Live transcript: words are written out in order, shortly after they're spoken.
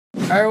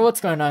Alright,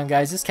 what's going on,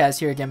 guys? It's Kaz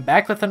here again,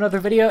 back with another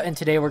video, and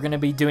today we're going to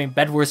be doing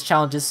BEDWARS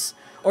challenges,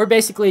 or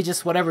basically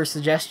just whatever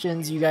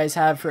suggestions you guys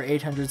have for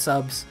 800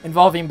 subs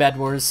involving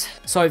BEDWARS.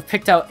 So I've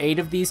picked out 8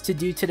 of these to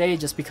do today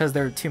just because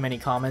there are too many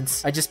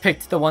comments. I just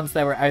picked the ones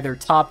that were either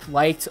top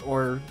liked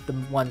or the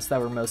ones that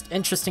were most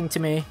interesting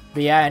to me.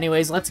 But yeah,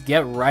 anyways, let's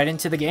get right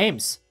into the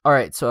games.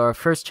 Alright, so our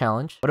first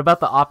challenge. What about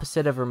the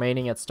opposite of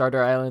remaining at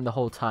Starter Island the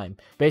whole time?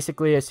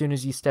 Basically, as soon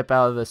as you step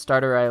out of the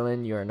Starter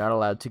Island, you are not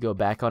allowed to go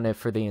back on it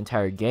for the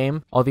entire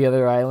game. All the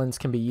other islands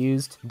can be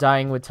used.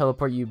 Dying would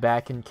teleport you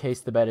back in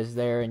case the bed is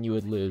there and you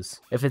would lose.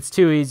 If it's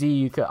too easy,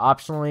 you could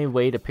optionally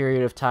wait a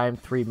period of time,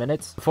 3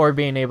 minutes, before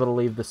being able to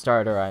leave the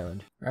Starter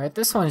Island. Alright,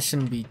 this one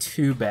shouldn't be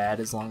too bad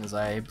as long as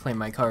I play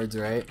my cards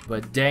right.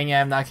 But dang it,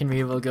 I'm not going to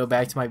be able to go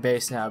back to my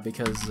base now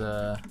because,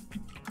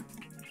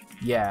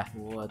 yeah.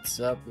 What's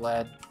up,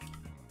 lad?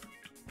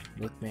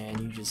 Look, man,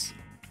 you just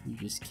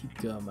keep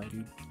going, my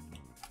dude.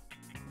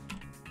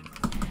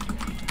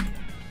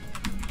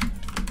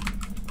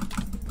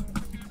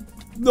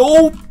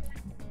 No!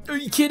 Are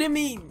you kidding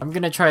me? I'm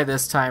gonna try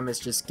this time is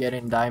just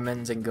getting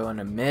diamonds and going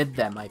to mid.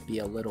 That might be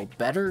a little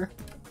better.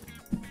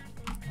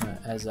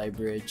 As I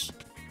bridge.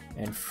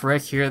 And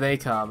frick, here they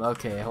come.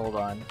 Okay, hold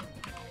on.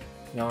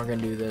 Now we're gonna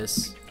do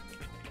this.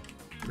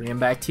 Bringing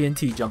back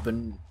TNT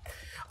jumping.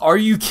 Are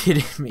you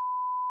kidding me?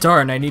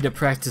 Darn, I need to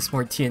practice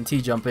more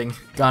TNT jumping.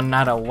 Gone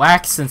out of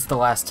whack since the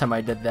last time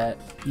I did that.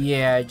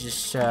 Yeah, I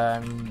just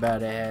I'm about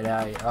to head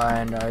out.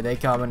 And are they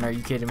coming? Are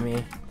you kidding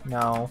me?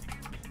 No.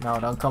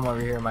 No, don't come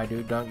over here, my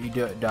dude. Don't you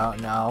do it.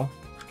 Don't. No.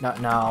 Not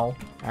now.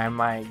 I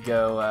might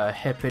go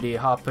hippity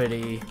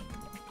hoppity.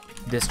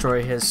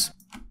 Destroy his...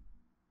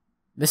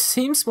 This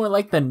seems more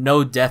like the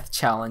no death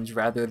challenge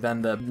rather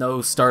than the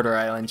no starter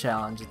island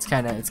challenge. It's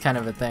kind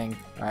of a thing.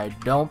 Alright,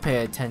 don't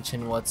pay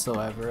attention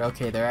whatsoever.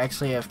 Okay, they're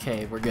actually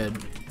AFK. We're good.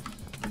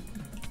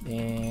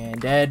 And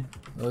dead.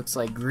 Looks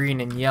like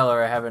green and yellow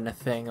are having a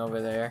thing over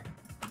there.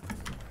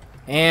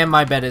 And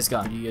my bed is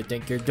gone. You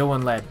think you're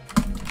doing lead?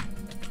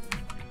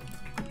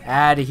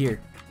 Out of here.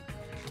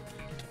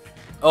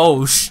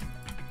 Oh,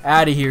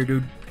 out of here,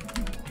 dude.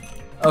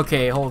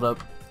 Okay, hold up.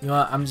 You know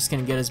what? I'm just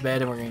gonna get his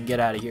bed and we're gonna get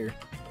out of here.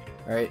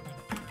 Alright.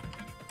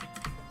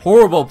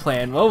 Horrible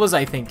plan. What was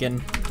I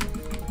thinking?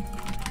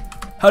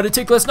 How to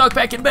take less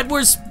knockback in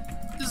BEDWARS.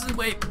 This is the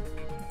way.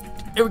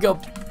 Here we go.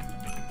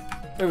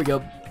 There we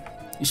go.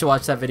 You should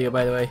watch that video,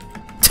 by the way.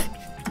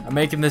 I'm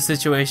making this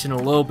situation a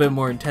little bit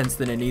more intense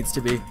than it needs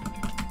to be.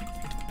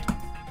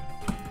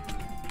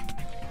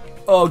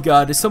 Oh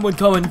god, is someone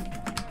coming?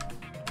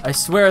 I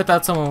swear I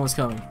thought someone was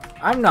coming.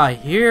 I'm not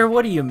here.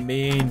 What do you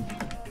mean?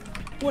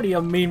 What do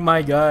you mean,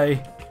 my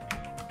guy?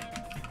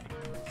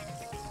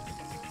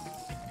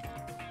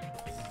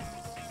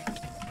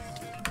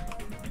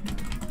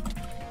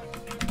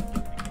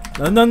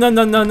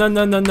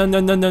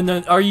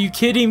 No. Are you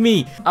kidding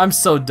me? I'm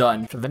so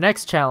done. For the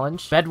next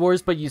challenge,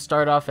 BEDWARS, but you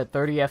start off at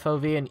 30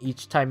 FOV and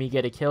each time you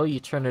get a kill, you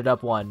turn it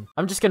up 1.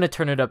 I'm just gonna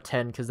turn it up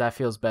 10 because that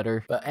feels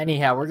better. But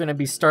anyhow, we're gonna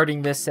be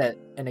starting this at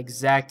an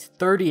exact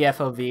 30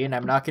 FOV and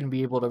I'm not gonna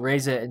be able to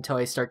raise it until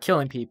I start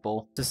killing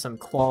people. This is some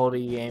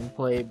quality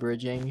gameplay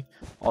bridging.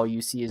 All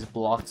you see is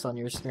blocks on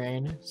your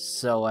screen.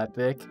 So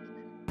epic.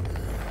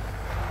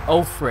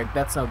 Oh frick,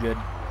 that's no good.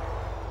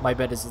 My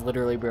bed is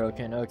literally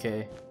broken.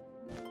 Okay.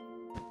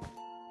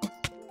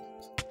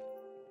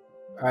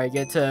 I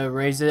get to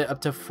raise it up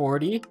to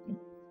 40.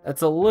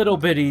 That's a little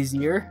bit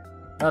easier.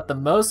 Not the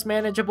most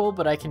manageable,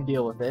 but I can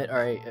deal with it.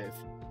 Alright,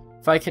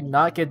 if I could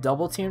not get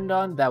double teamed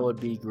on, that would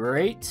be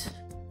great.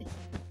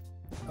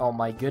 Oh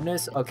my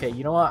goodness. Okay,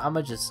 you know what?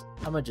 I'ma just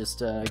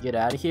get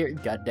out of here.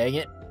 God dang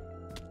it.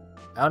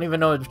 I don't even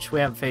know which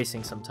way I'm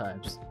facing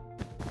sometimes.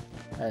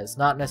 That is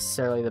not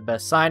necessarily the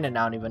best sign, and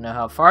I don't even know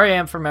how far I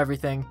am from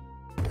everything.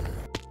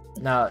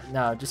 No,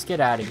 just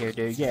get out of here,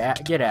 dude.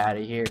 Get out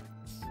of here.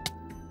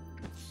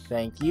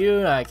 Thank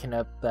you. I can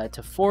up that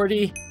to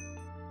 40.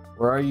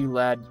 Where are you,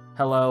 lad?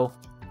 Hello.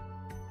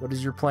 What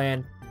is your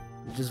plan?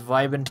 You're just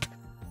vibing.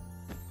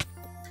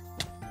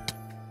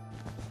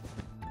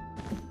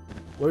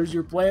 What is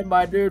your plan,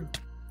 my dude?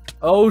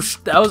 Oh,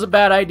 that was a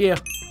bad idea.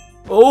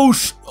 Oh,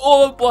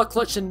 block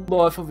clutch and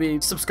low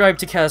FOV. Subscribe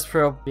to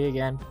KaZPro. Me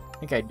again. I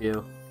think I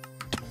do.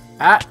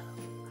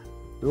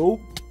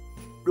 Nope.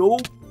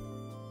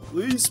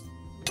 Please.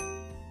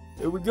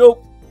 There we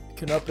go.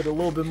 Can up it a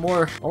little bit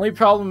more. Only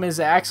problem is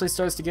it actually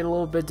starts to get a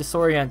little bit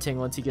disorienting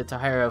once you get to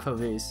higher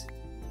FOVs.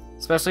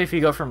 Especially if you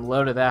go from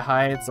low to that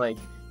high, it's like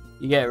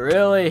you get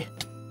really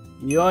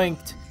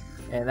yoinked.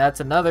 And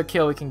that's another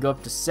kill. We can go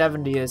up to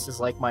 70. This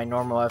is like my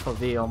normal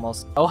FOV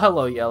almost. Oh,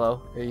 hello,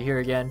 yellow. Are you here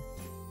again?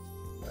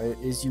 Or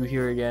is you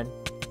here again?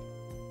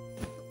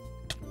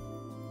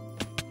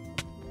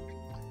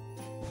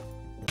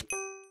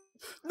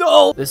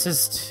 No! This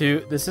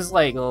is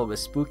like a little bit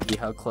spooky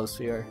how close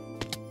we are.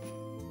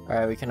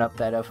 Alright, we can up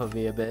that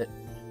FOV a bit.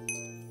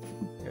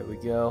 There we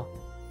go.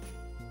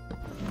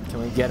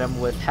 Can we get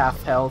him with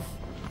half health?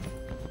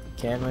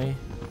 Can we?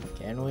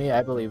 Can we?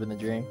 I believe in the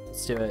dream.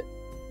 Let's do it.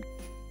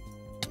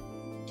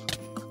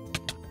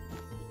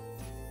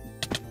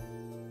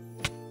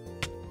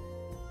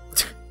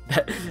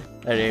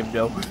 That aim,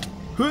 no.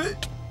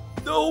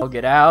 No!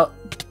 Get out.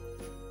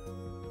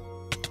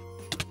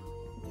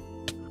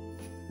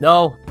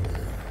 No!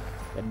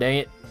 God dang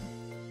it.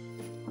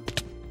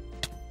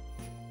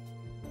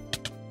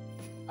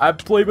 I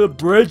play with a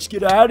bridge,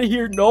 get out of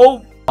here,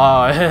 no!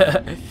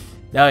 Oh,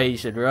 no, he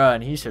should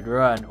run,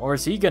 Or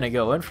is he gonna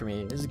go in for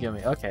me? This is gonna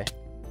be, okay.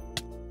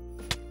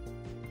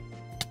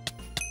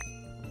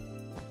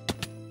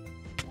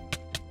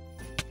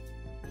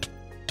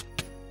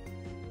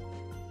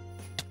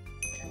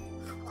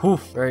 Whew,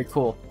 very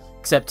cool.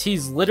 Except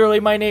he's literally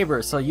my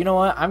neighbor, so you know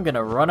what? I'm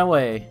gonna run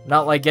away.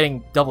 Not like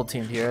getting double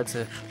teamed here, that's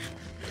a...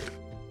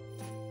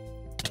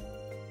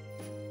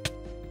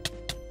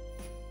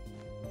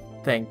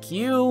 Thank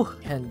you!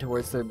 Heading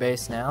towards their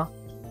base now.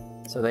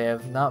 So they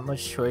have not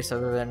much choice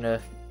other than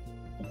to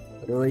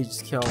literally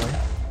just kill me.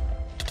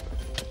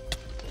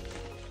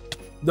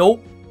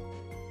 Nope!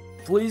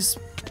 Please!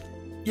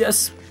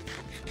 Yes!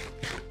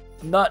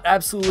 I'm not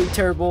absolutely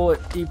terrible at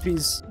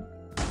EPs.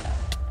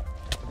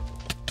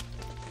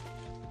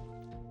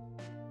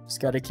 Just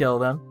gotta kill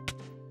them.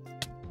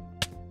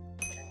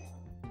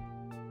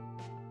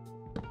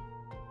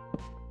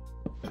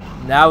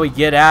 Now we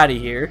get out of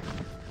here.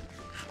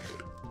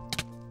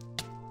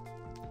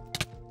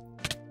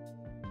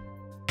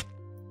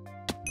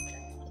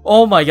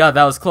 Oh my god,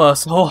 that was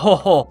close.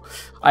 Oh,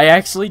 I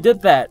actually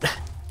did that.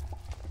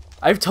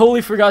 I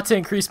totally forgot to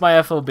increase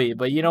my FOB,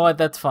 but you know what?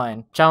 That's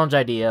fine. Challenge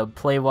idea.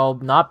 Play while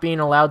not being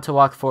allowed to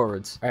walk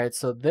forwards. Alright,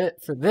 so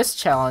for this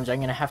challenge,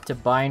 I'm gonna have to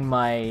bind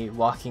my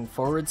walking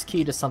forwards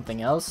key to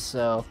something else,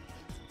 so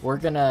we're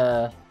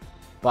gonna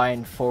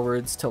bind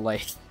forwards to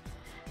like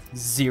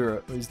 0.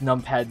 It was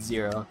numpad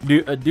 0.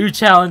 A new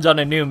challenge on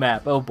a new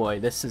map. Oh boy,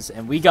 this is,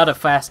 and we got a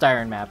fast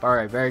iron map.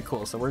 Alright, very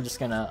cool. So we're just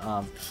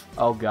gonna,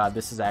 oh god,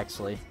 this is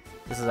actually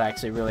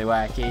really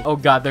wacky. Oh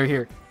god, they're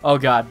here. Oh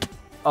god.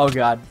 Oh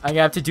god. I'm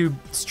gonna have to do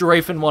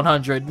strafe in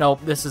 100.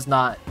 Nope, this is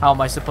not. How am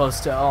I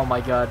supposed to? Oh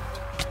my god.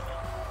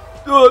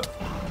 Nope,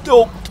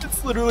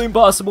 it's literally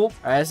impossible.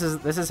 Alright,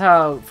 this is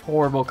how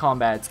horrible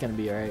combat it's gonna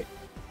be, alright?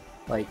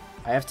 Like,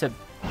 I have to...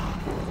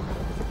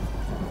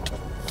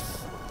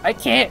 I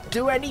can't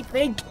do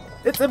anything!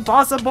 It's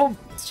impossible!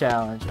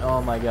 Challenge.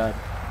 Oh my god.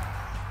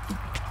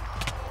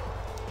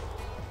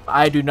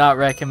 I do not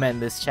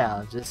recommend this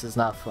challenge. This is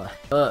not fun.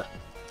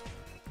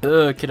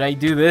 Can I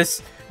do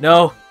this?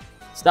 No!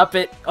 Stop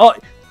it! Oh!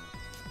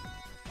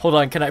 Hold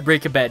on, can I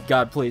break a bed?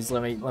 God, please,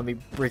 let me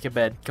break a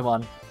bed. Come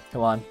on.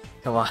 Come on.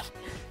 Come on.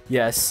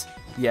 Yes.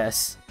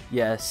 Yes.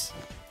 Yes.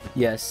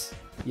 Yes.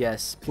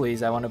 Yes.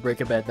 Please, I want to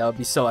break a bed. That would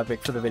be so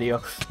epic for the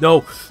video.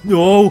 No!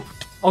 No!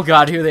 Oh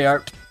god, here they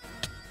are.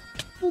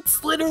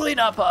 It's literally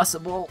not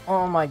possible.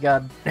 Oh my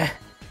god.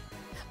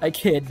 I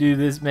can't do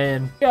this,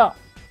 man. Yeah.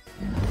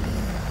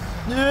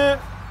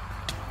 Yeah.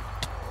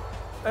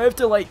 I have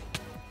to like...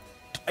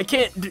 I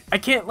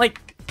can't like...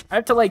 I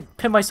have to like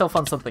pin myself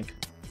on something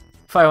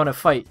if I want to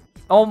fight.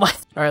 Oh my...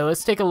 Alright,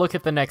 let's take a look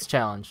at the next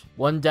challenge.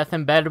 1 death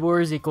in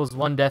BEDWARS equals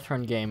 1 death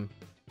run game.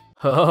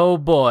 Oh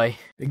boy.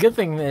 The good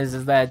thing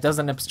is that it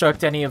doesn't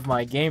obstruct any of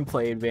my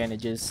gameplay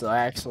advantages, so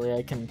actually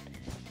I can...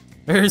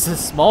 There's a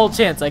small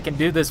chance I can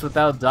do this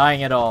without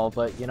dying at all,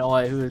 but you know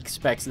what? Who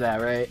expects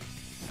that, right?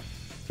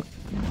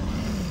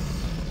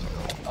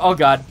 Oh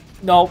god.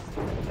 No.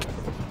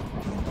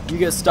 You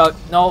get stuck.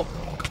 No.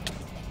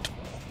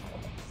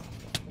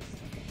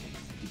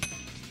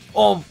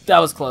 Oh, that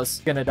was close.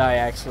 Gonna die,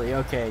 actually.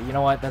 Okay, you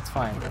know what? That's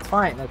fine. That's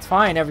fine. That's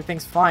fine.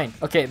 Everything's fine.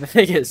 Okay, the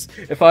thing is,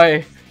 if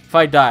I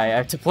die, I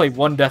have to play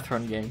 1 death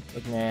run game.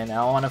 Look, man, I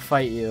don't want to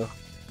fight you.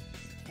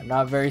 I'm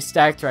not very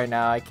stacked right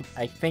now. I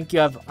think you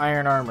have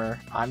iron armor.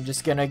 I'm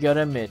just gonna go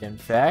to mid, in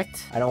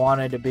fact. I don't want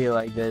it to be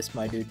like this,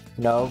 my dude.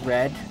 No,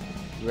 red.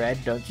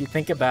 Red, don't you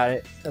think about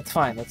it. That's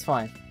fine, that's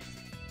fine.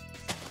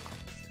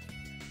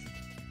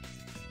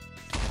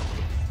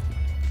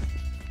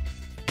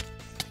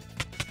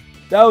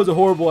 That was a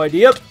horrible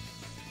idea.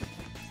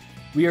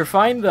 We are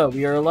fine, though.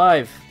 We are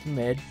alive.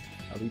 Mid.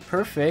 I'll be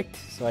perfect,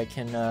 so I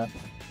can,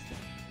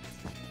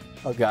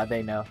 Oh god,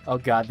 they know. Oh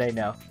god, they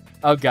know.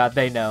 Oh god,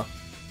 they know.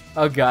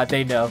 Oh god,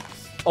 they know.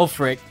 Oh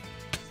frick.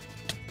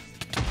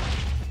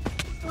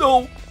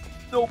 No!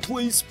 No,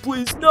 please,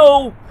 please,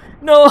 no!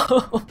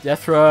 No!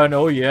 Death run,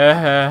 oh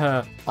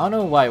yeah! I don't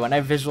know why, when I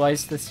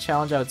visualized this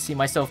challenge, I would see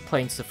myself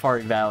playing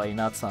Safari Valley,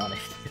 not Sonic.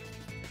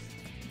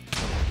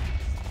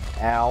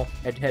 Ow.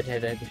 Head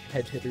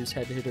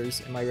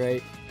hitters, am I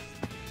right?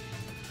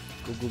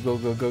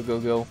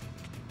 Go.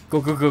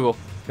 Go.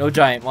 No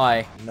giant,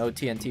 why? No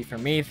TNT for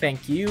me,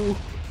 thank you.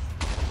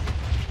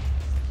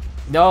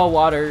 No,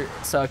 water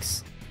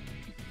sucks.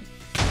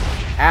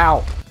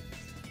 Ow.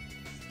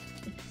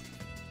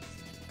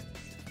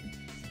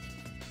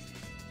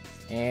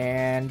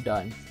 And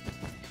done.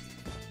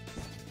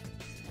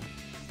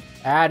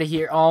 Out of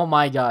here. Oh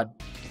my god.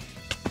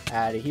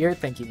 Out of here.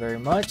 Thank you very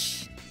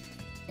much.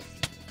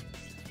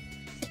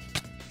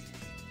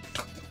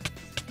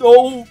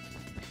 No.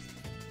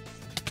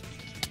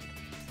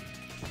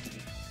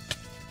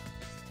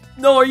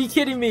 No, are you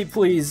kidding me,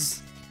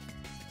 please?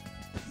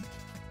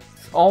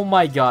 Oh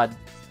my god.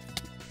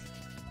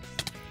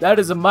 That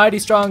is a mighty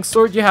strong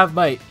sword you have,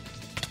 mate.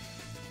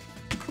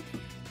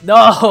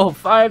 No!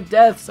 5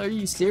 deaths! Are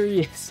you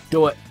serious?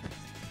 Do it.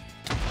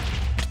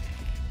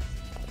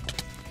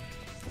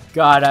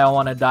 God, I don't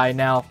want to die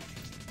now.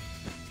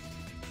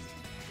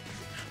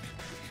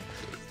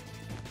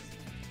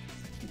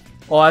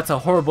 Oh, that's a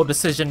horrible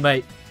decision,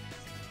 mate.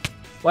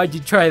 Why'd you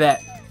try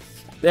that?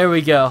 There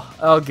we go.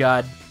 Oh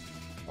god.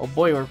 Oh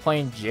boy, we're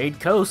playing Jade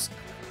Coast.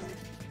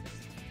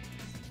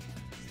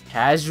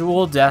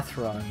 Casual death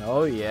run.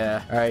 Oh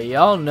yeah. Alright,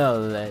 y'all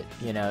know that,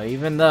 you know,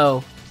 even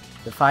though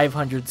the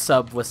 500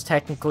 sub was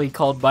technically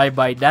called Bye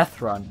Bye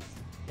Death Run,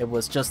 it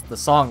was just the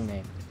song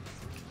name.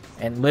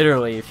 And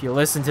literally, if you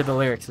listen to the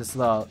lyrics as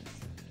well,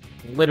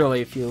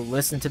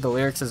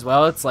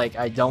 it's like,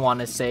 I don't want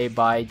to say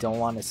bye, don't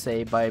want to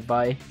say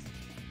bye-bye.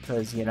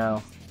 Because, you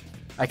know,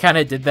 I kind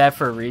of did that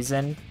for a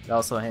reason. It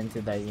also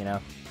hinted that, you know,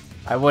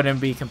 I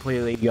wouldn't be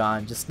completely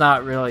gone. Just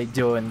not really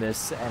doing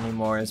this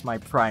anymore as my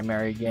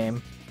primary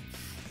game.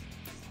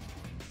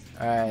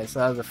 Alright, so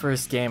that was the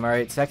first game.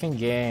 Alright, second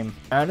game.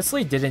 I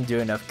honestly didn't do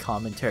enough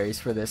commentaries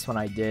for this when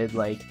I did.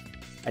 Like,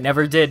 I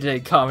never did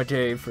a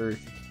commentary for,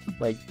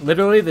 like,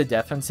 literally the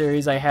Death Run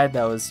series I had.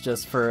 That was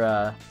just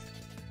for,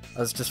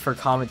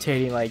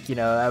 commentating, like, you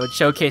know, I would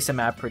showcase a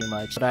map pretty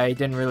much. But I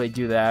didn't really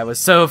do that. I was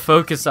so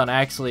focused on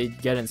actually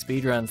getting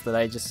speedruns that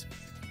I just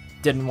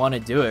didn't want to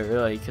do it,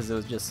 really, because it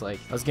was just, like,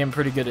 I was getting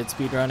pretty good at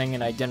speedrunning,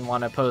 and I didn't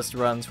want to post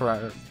runs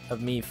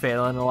of me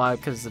failing a lot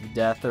because of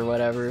death or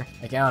whatever.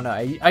 Like, I don't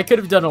know. I could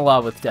have done a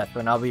lot with Death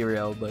Run, I'll be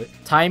real, but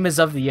time is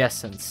of the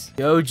essence.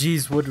 The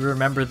OGs would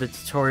remember the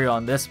tutorial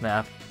on this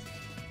map.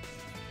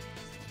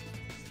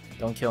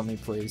 Don't kill me,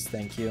 please.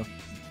 Thank you.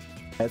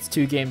 That's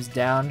 2 games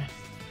down.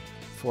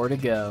 4 to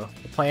go.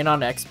 We're playing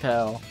on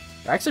XPEL.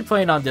 We're actually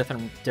playing on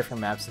different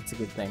maps. It's a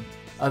good thing.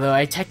 Although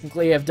I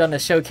technically have done a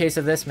showcase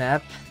of this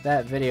map.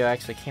 That video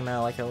actually came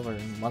out like over a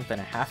month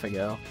and a half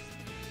ago.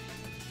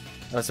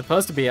 It was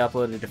supposed to be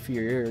uploaded a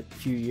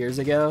few years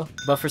ago,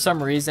 but for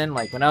some reason,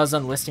 like when I was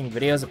unlisting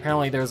videos,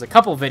 apparently there was a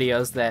couple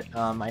videos that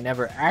I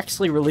never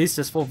actually released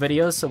as full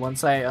videos. So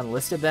once I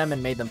unlisted them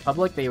and made them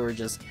public, they were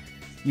just,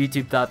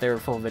 YouTube thought they were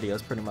full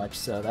videos pretty much.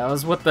 So that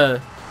was what the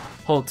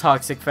whole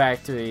Toxic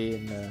Factory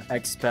and the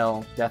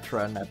XPEL Death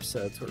Run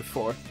episodes were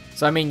for.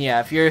 So I mean, yeah,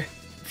 if you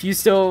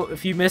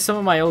miss some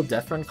of my old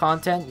Death Run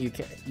content, you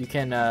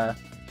can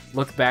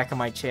look back on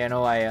my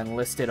channel. I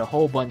unlisted a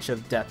whole bunch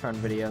of Death Run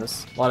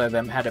videos. A lot of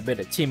them had a bit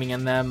of teaming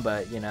in them,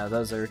 but you know,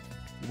 those are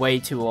way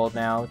too old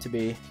now to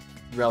be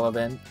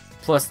relevant.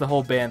 Plus the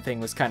whole ban thing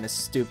was kind of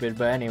stupid,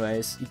 but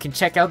anyways, you can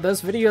check out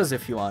those videos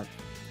if you want.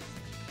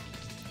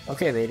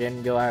 Okay, they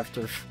didn't go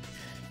after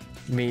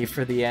me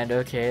for the end.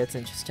 Okay, that's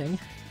interesting.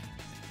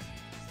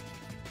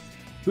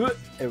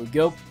 There we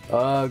go.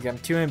 Ugh, I'm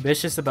too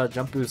ambitious about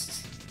jump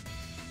boosts.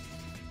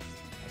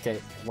 Okay,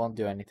 it won't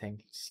do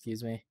anything.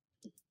 Excuse me.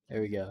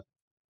 There we go.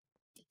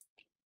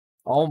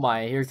 Oh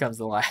my, here comes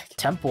the lag.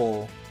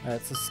 Temple.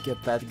 Let's just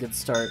get that good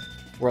start.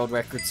 World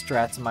record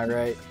strats, am I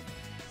right?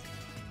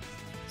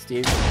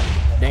 Steve.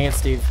 Dang it,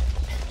 Steve.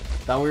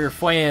 Thought we were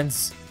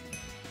friends.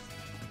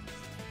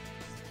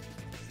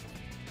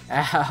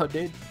 Ow,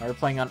 dude. We're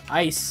playing on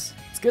ice.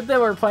 It's good that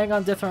we're playing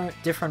on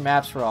different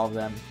maps for all of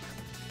them.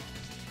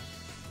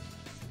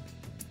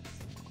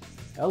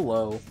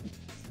 Hello.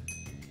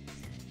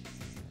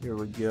 Here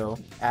we go.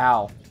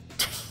 Ow.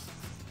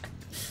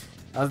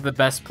 That was the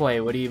best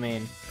play. What do you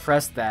mean?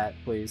 Press that,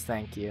 please.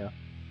 Thank you.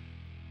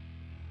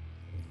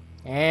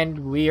 And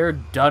we are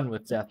done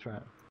with Death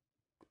Run.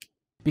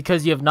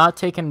 Because you have not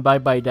taken Bye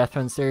Bye Death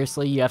Run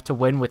seriously, you have to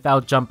win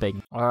without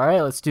jumping.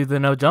 Alright, let's do the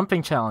no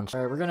jumping challenge.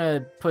 Alright, we're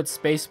gonna put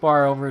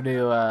spacebar over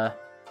to,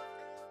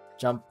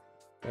 jump.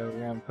 We're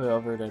gonna put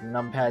over to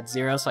numpad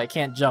 0, so I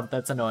can't jump.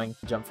 That's annoying.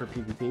 Jump for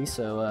PvP,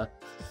 so,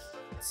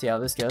 let's see how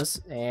this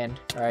goes. And,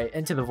 alright,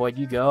 into the void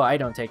you go. I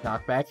don't take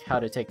knockback. How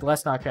to take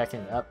less knockback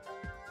and up.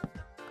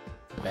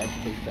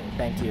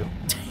 Thank you.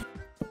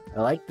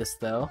 I like this,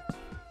 though.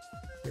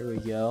 Here we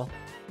go.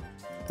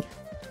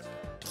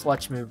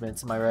 Clutch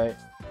movements, am I right?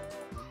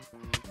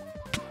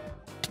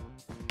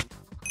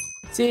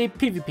 See,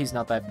 PvP's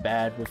not that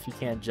bad if you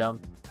can't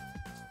jump.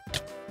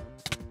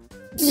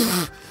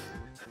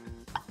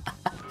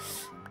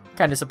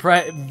 Kinda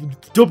surprised.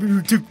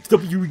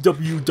 WTF.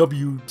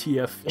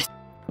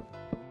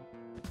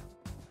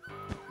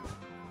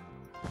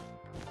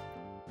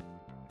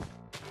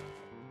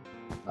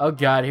 Oh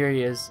god, here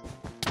he is.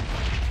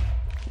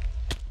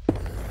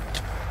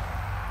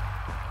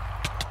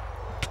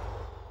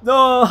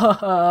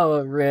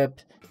 No,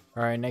 rip.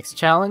 Alright, next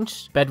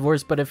challenge. Bed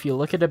Wars, but if you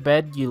look at a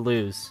bed, you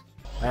lose.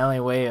 My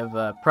only way of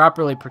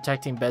properly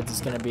protecting beds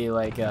is gonna be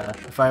like,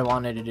 if I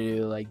wanted to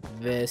do like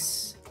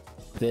this,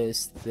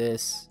 this,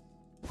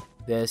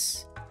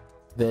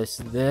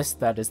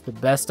 that is the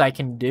best I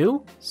can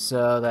do.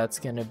 So that's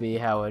gonna be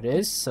how it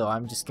is. So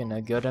I'm just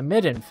gonna go to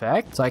mid, in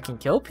fact. So I can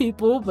kill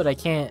people, but I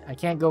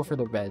can't go for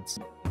their beds.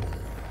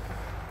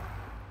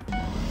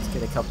 Let's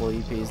get a couple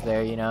EPs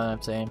there, you know what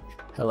I'm saying?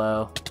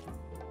 Hello.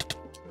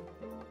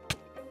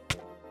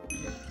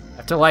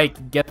 have to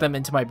like get them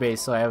into my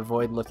base so I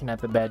avoid looking at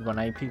the bed when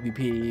I PvP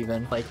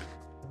even. Like,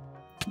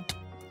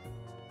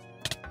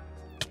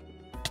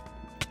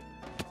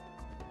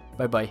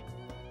 bye-bye.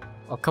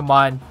 Oh, come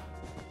on.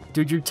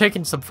 Dude, you're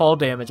taking some fall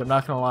damage, I'm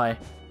not gonna lie.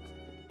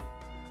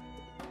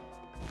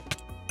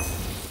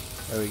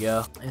 There we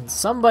go. And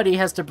somebody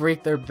has to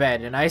break their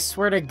bed, and I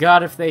swear to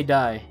God if they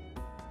die.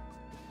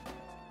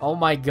 Oh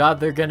my God,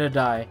 they're gonna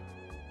die.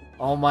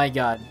 Oh my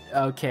God.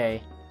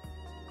 Okay.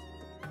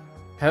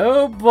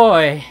 Oh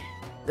boy.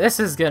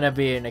 This is gonna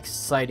be an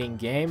exciting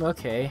game.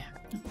 Okay.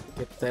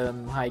 Get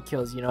them high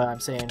kills, you know what I'm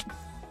saying.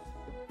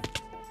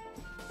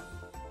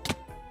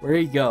 Where'd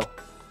he go?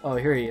 Oh,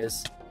 here he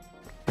is.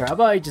 Here, how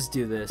about I just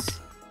do this?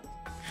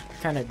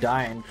 Kind of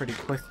dying pretty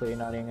quickly,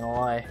 not even gonna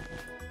lie.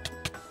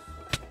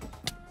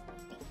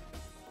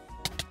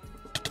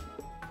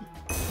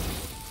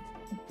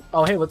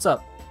 Oh, hey, what's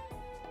up?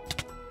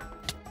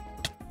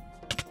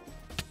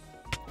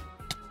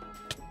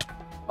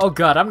 Oh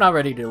God, I'm not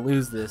ready to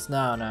lose this.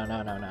 No, no,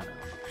 no, no, no, no.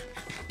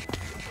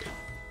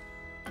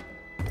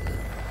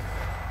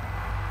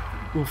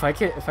 Ooh, if I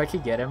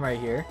could get him right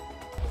here.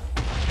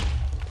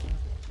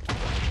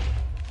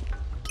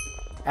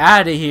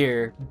 Out of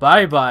here.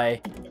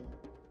 Bye-bye.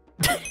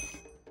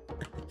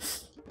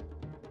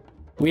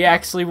 We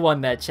actually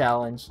won that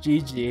challenge.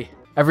 GG.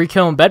 Every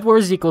kill in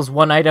BEDWARS equals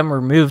 1 item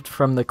removed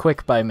from the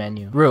quick buy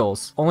menu.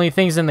 Rules. Only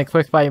things in the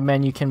quick buy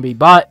menu can be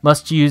bought.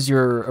 Must use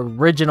your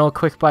original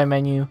quick buy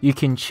menu. You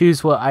can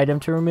choose what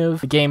item to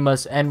remove. The game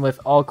must end with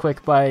all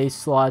quick buy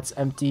slots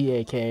empty,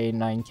 aka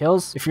 9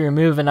 kills. If you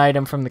remove an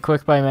item from the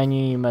quick buy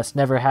menu, you must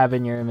never have it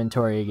in your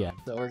inventory again.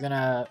 So we're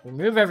gonna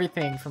remove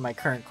everything from my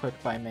current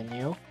quick buy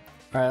menu.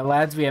 Alright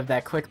lads, we have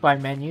that quick buy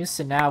menu,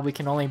 so now we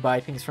can only buy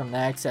things from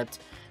that, except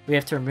we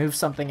have to remove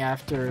something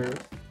after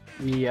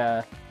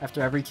after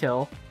every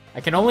kill.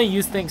 I can only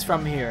use things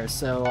from here,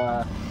 so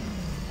I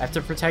have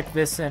to protect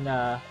this and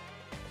oh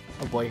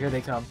boy, here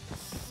they come.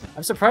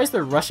 I'm surprised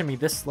they're rushing me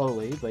this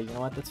slowly, but you know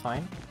what, that's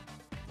fine.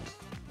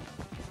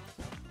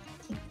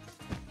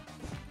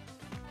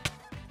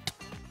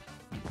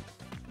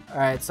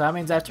 Alright, so that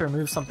means I have to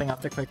remove something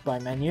off the quick buy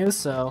menu,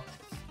 so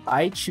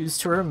I choose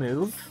to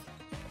remove.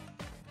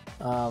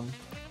 We're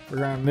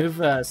gonna remove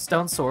a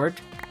stone sword,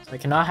 so I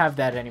cannot have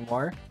that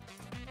anymore.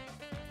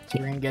 So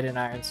we're gonna get an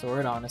iron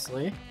sword,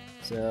 honestly.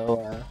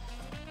 So, oh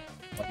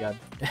my God.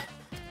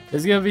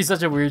 This is gonna be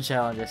such a weird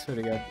challenge, I swear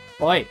to God.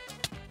 Oi!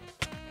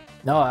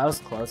 No, that was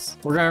close.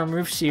 We're gonna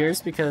remove shears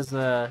because,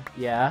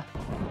 yeah.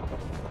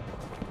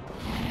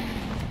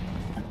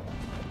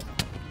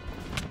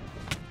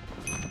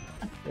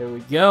 There we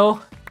go.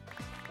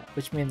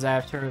 Which means I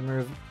have to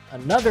remove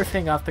another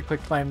thing off the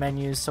quick buy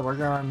menu, so we're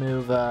gonna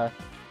remove,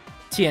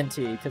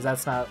 TNT, because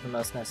that's not the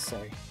most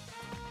necessary.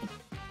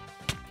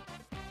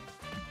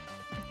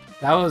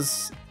 That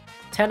was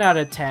 10 out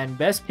of 10.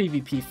 Best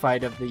PvP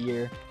fight of the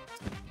year.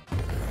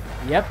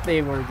 Yep,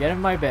 they were getting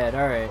my bed.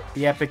 Alright,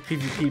 the epic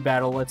PvP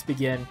battle. Let's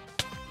begin.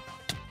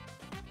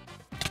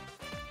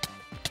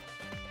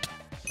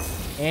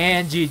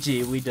 And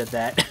GG, we did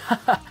that.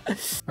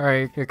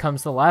 Alright, here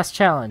comes the last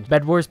challenge.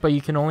 BEDWARS, but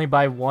you can only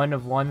buy one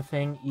of one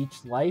thing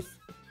each life.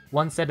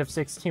 One set of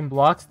 16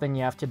 blocks, then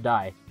you have to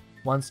die.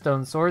 One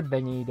stone sword,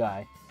 then you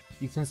die.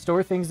 You can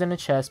store things in a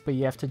chest, but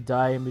you have to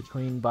die in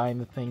between buying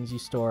the things you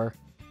store.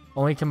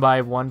 Only can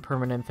buy one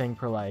permanent thing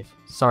per life.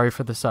 Sorry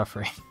for the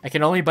suffering. I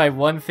can only buy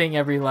one thing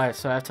every life,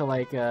 so I have to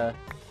like, so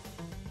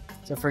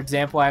for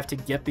example, I have to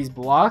get these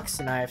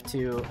blocks, and I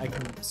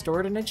can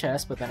store it in a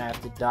chest, but then I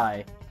have to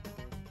die.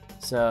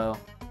 So,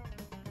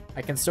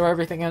 I can store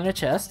everything in a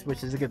chest,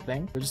 which is a good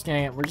thing. We're just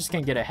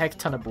gonna get a heck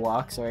ton of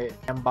blocks, alright?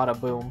 And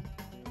bada boom.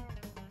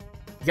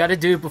 You gotta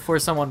do it before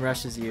someone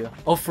rushes you.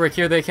 Oh frick,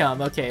 here they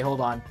come. Okay, hold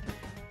on.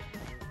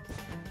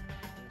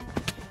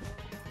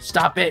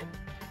 Stop it!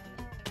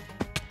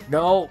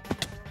 No!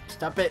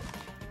 Stop it!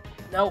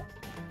 No!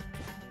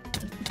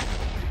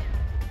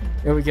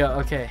 There we go,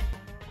 okay.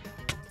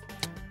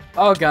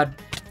 Oh God.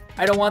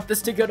 I don't want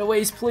this to go to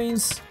waste,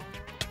 please!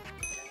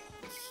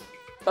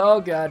 Oh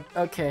God,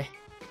 okay.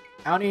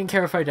 I don't even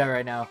care if I die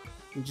right now.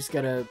 We just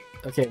gotta...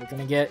 Okay, we're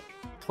gonna get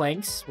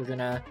planks. We're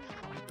gonna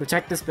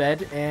protect this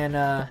bed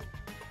and,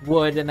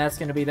 wood, and that's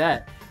gonna be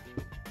that.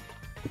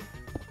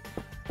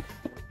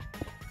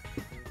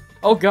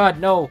 Oh God,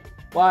 no!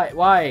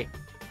 Why?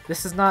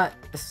 This is not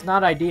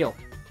ideal.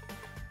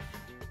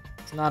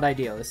 It's not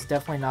ideal. This is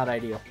definitely not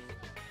ideal.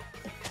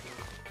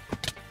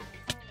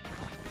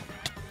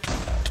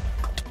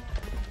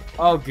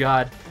 Oh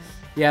God.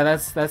 Yeah,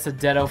 that's a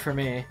deado for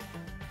me.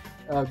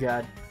 Oh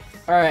God.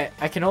 Alright,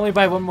 I can only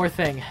buy one more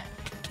thing.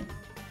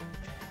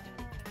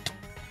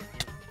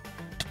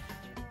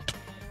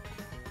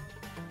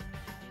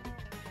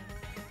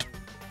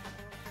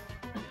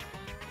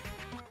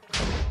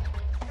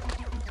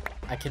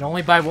 I can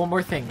only buy one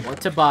more thing.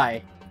 What to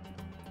buy?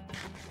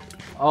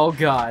 Oh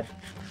God.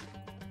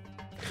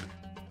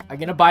 I'm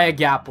gonna buy a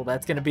gapple.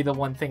 That's gonna be the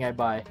one thing I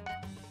buy.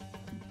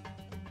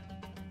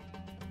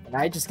 And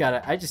I just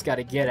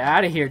gotta get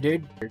out of here,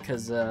 dude.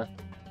 Because,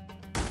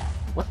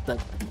 what the...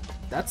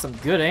 That's some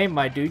good aim,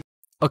 my dude.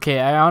 Okay,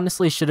 I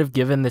honestly should have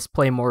given this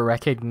play more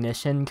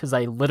recognition because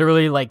I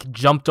literally like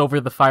jumped over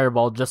the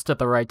fireball just at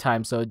the right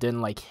time so it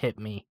didn't like hit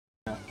me.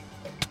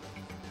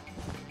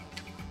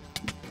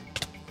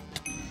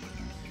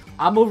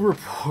 I'm a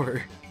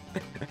report.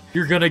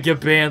 You're gonna get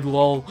banned,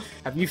 lol.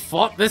 Have you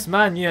fought this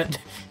man yet?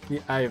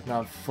 I have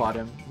not fought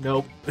him.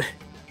 Nope.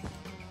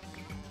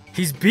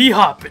 He's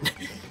bee-hopping.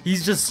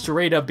 He's just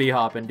straight up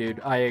bee-hopping,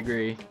 dude. I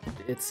agree.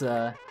 It's,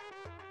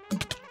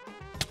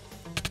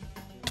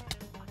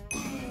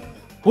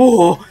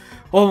 Oh!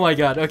 Oh my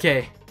god,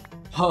 okay.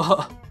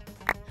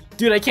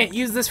 Dude, I can't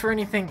use this for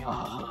anything.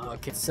 Oh,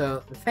 okay,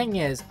 so the thing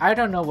is, I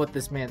don't know what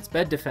this man's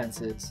bed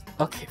defense is.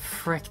 Okay,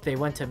 frick, they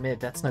went to mid.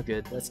 That's no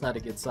good. That's not a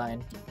good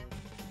sign.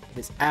 It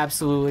is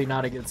absolutely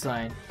not a good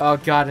sign. Oh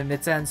god, and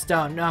it's end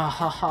stone. No,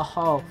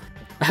 I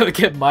would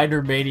get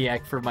Minor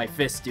Maniac for my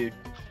fist, dude.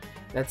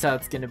 That's how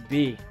it's gonna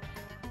be.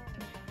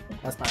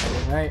 That's not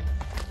good, right?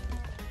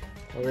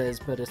 Well, it is,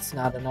 but it's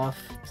not enough.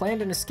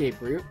 Planned an escape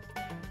route.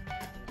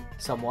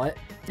 Somewhat.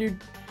 Dude.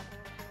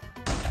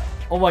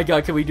 Oh my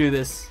god, can we do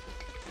this?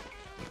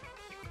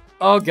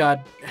 Oh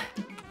god.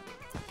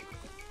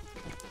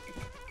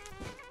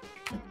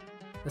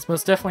 That's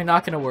most definitely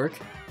not gonna work.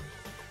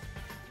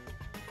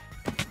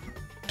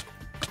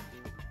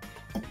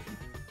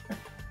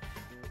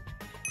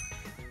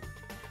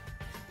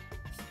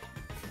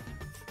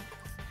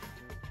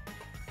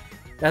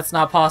 That's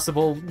not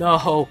possible.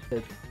 No.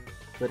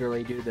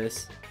 Literally do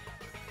this.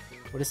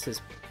 What is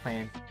his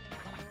plan?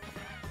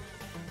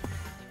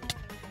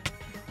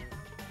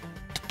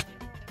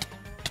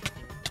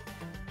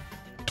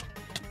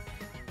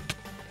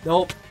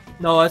 Nope.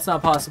 No, that's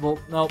not possible.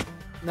 Nope.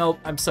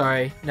 Nope. I'm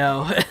sorry.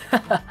 No.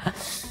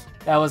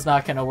 That was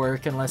not gonna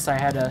work unless I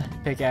had a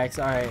pickaxe.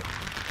 Alright.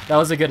 That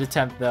was a good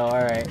attempt though.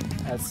 Alright.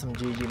 That's some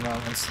GG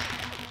moments.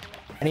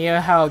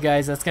 Anyhow,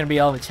 guys, that's gonna be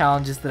all the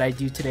challenges that I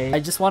do today. I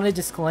just want to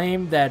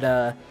disclaim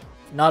that,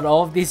 not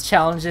all of these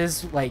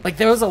challenges, like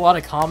there was a lot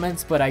of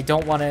comments, but I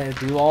don't want to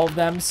do all of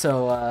them,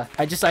 so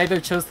I just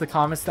either chose the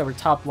comments that were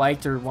top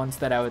liked or ones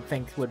that I would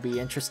think would be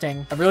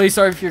interesting. I'm really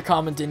sorry if your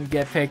comment didn't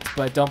get picked,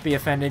 but don't be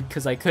offended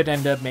because I could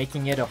end up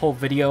making it a whole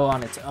video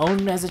on its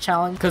own as a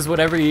challenge, because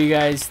whatever you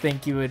guys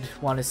think you would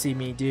want to see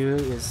me do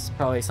is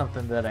probably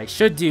something that I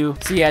should do.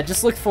 So yeah,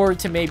 just look forward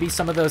to maybe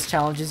some of those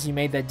challenges you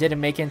made that didn't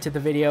make it into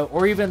the video,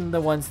 or even the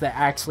ones that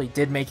actually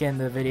did make it in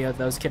the video.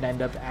 Those could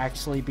end up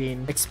actually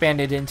being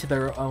expanded into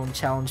their own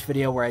challenge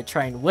video where I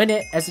try and win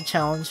it as a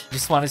challenge.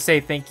 Just want to say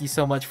thank you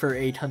so much for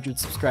 800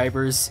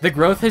 subscribers. The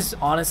growth has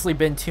honestly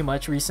been too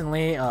much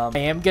recently. I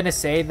am gonna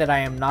say that I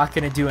am not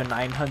gonna do a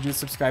 900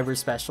 subscriber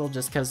special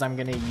just because I'm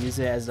gonna use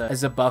it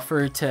as a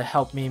buffer to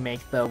help me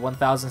make the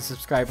 1000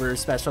 subscriber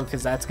special,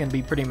 because that's gonna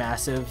be pretty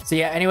massive. So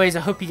yeah, anyways, I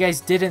hope you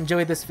guys did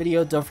enjoy this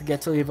video. Don't forget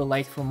to leave a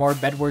like for more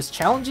BEDWARS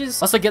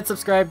challenges. Also get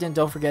subscribed and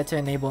don't forget to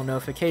enable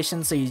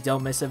notifications so you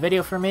don't miss a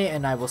video from me,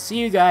 and I will see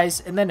you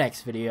guys in the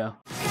next video.